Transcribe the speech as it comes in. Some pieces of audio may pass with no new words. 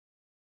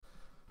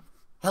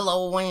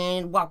Hello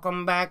and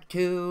welcome back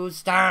to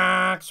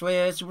Stocks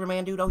with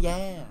Superman Dude. Oh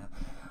yeah.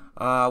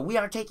 We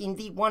are taking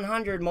the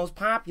 100 most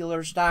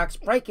popular stocks,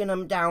 breaking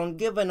them down,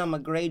 giving them a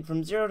grade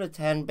from 0 to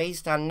 10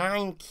 based on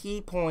 9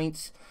 key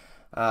points.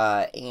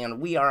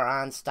 And we are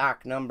on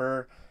stock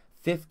number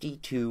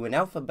 52 in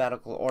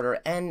alphabetical order,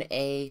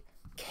 NAK.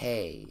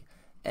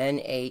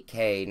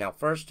 NAK. Now,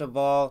 first of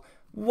all,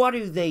 what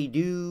do they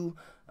do?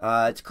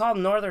 It's called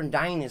Northern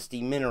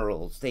Dynasty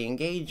Minerals. They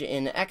engage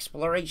in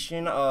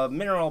exploration of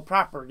mineral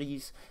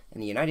properties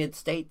in the United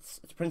States.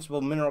 Its principal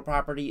mineral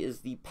property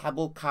is the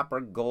pebble copper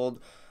gold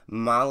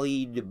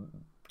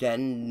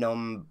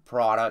molybdenum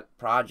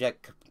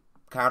project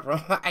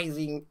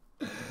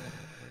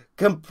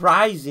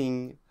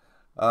comprising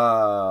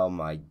oh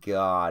my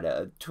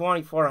god,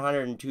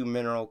 2,402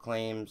 mineral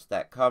claims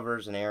that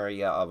covers an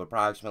area of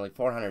approximately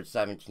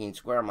 417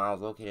 square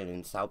miles located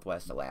in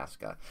southwest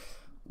Alaska.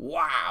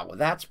 Wow,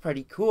 that's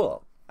pretty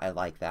cool. I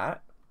like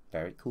that.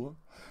 Very cool.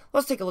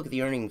 Let's take a look at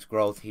the earnings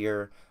growth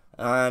here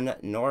on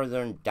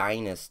Northern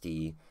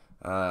Dynasty.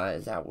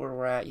 Is that where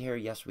we're at here?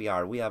 Yes, we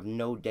are. We have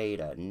no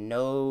data.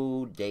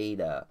 No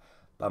data.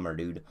 Bummer,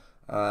 dude.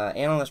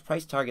 Analyst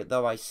price target,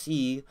 though, I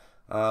see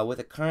with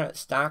a current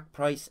stock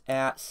price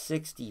at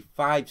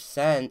 65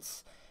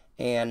 cents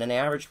and an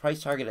average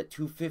price target at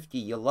 250.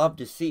 You love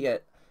to see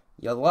it.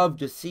 You love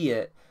to see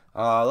it.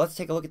 Let's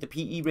take a look at the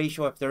PE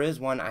ratio if there is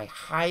one. I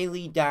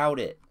highly doubt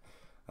it.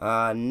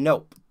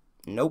 Nope.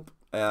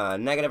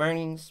 Negative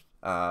earnings,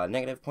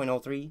 negative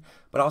 0.03.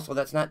 But also,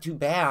 that's not too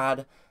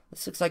bad.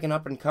 This looks like an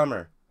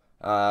up-and-comer.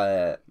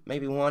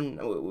 Maybe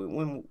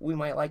one, we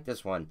might like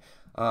this one.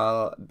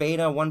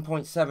 Beta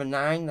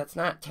 1.79. That's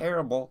not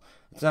terrible.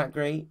 It's not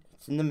great.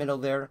 It's in the middle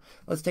there.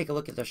 Let's take a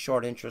look at the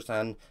short interest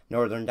on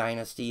Northern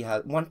Dynasty.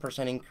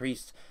 1%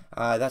 increase.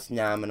 That's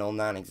nominal,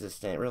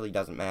 non-existent. It really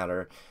doesn't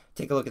matter.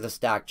 Take a look at the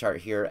stock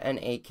chart here.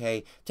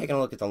 NAK. Taking a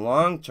look at the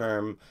long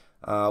term,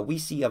 we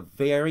see a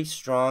very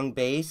strong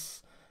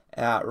base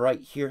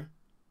right here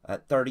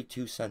at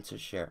 32 cents a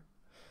share.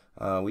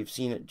 We've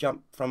seen it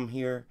jump from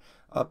here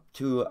up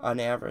to an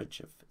average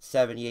of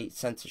 78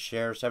 cents a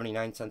share,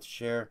 79 cents a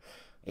share,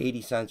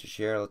 80 cents a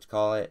share, let's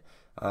call it,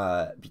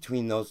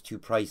 between those two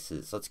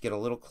prices. Let's get a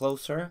little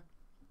closer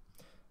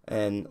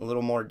and a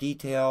little more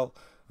detail.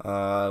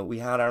 We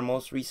had our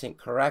most recent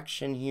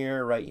correction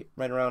here, right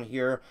around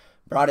here,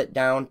 brought it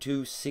down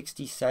to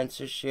 60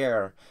 cents a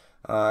share.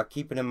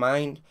 Keeping in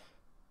mind,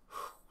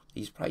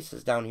 these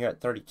prices down here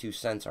at 32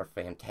 cents are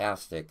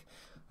fantastic.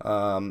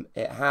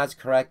 It has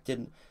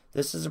corrected.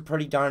 This is a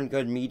pretty darn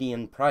good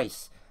median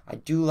price. I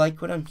do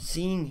like what I'm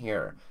seeing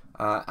here.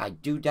 I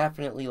do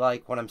definitely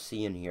like what I'm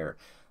seeing here.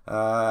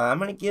 I'm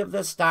going to give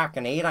this stock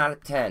an 8 out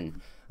of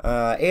 10.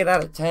 8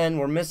 out of 10.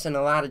 We're missing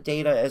a lot of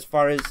data as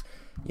far as,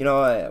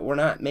 we're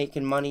not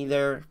making money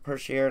there per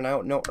share.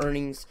 No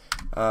earnings.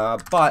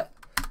 But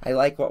I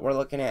like what we're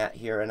looking at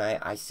here, and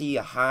I see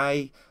a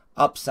high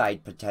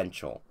upside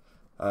potential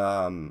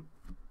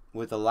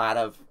with a lot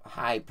of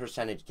high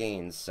percentage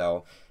gains.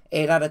 So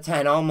 8 out of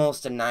 10,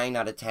 almost a 9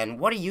 out of 10.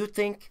 What do you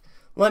think?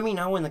 Let me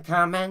know in the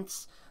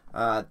comments.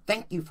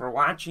 Thank you for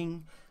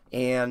watching,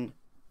 and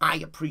I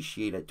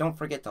appreciate it. Don't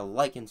forget to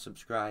like and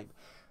subscribe.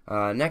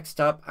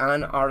 Next up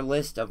on our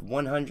list of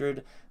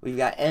 100, we've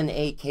got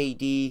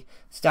NAKD,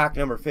 stock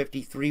number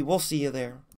 53. We'll see you there.